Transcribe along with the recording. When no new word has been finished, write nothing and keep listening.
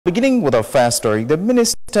Beginning with our first story, the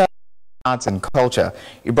Minister of Arts and Culture,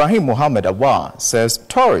 Ibrahim Mohammed Awal, says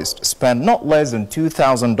tourists spend not less than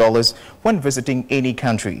 $2,000 when visiting any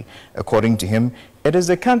country. According to him, it is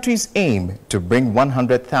the country's aim to bring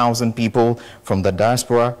 100,000 people from the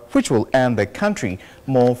diaspora, which will earn the country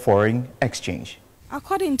more foreign exchange.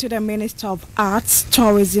 According to the Minister of Arts,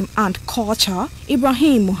 Tourism and Culture,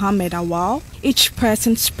 Ibrahim Mohammed Awal, each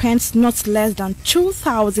person spends not less than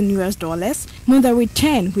 $2,000 with a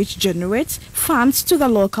return which generates funds to the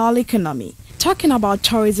local economy. Talking about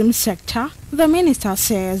tourism sector, the minister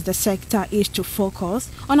says the sector is to focus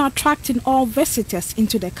on attracting all visitors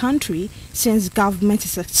into the country since government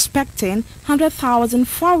is expecting 100,000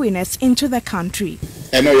 foreigners into the country.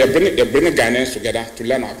 I know you're bringing Ghanaians together to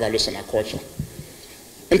learn our values and our culture.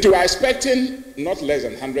 And we are expecting not less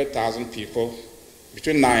than 100,000 people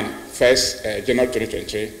between 1st January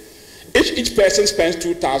 2023. Each person spends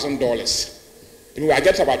 $2,000. We will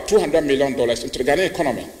get about $200 million into the Ghanaian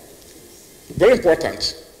economy. Very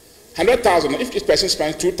important. 100,000, if each person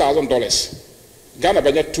spends $2,000, Ghana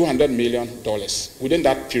will get $200 million within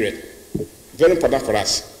that period. Very important for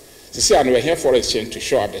us. To see, and we're here for exchange to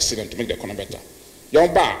show up the ceiling to make the economy better.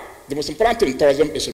 Young Bar, the most important thing in tourism is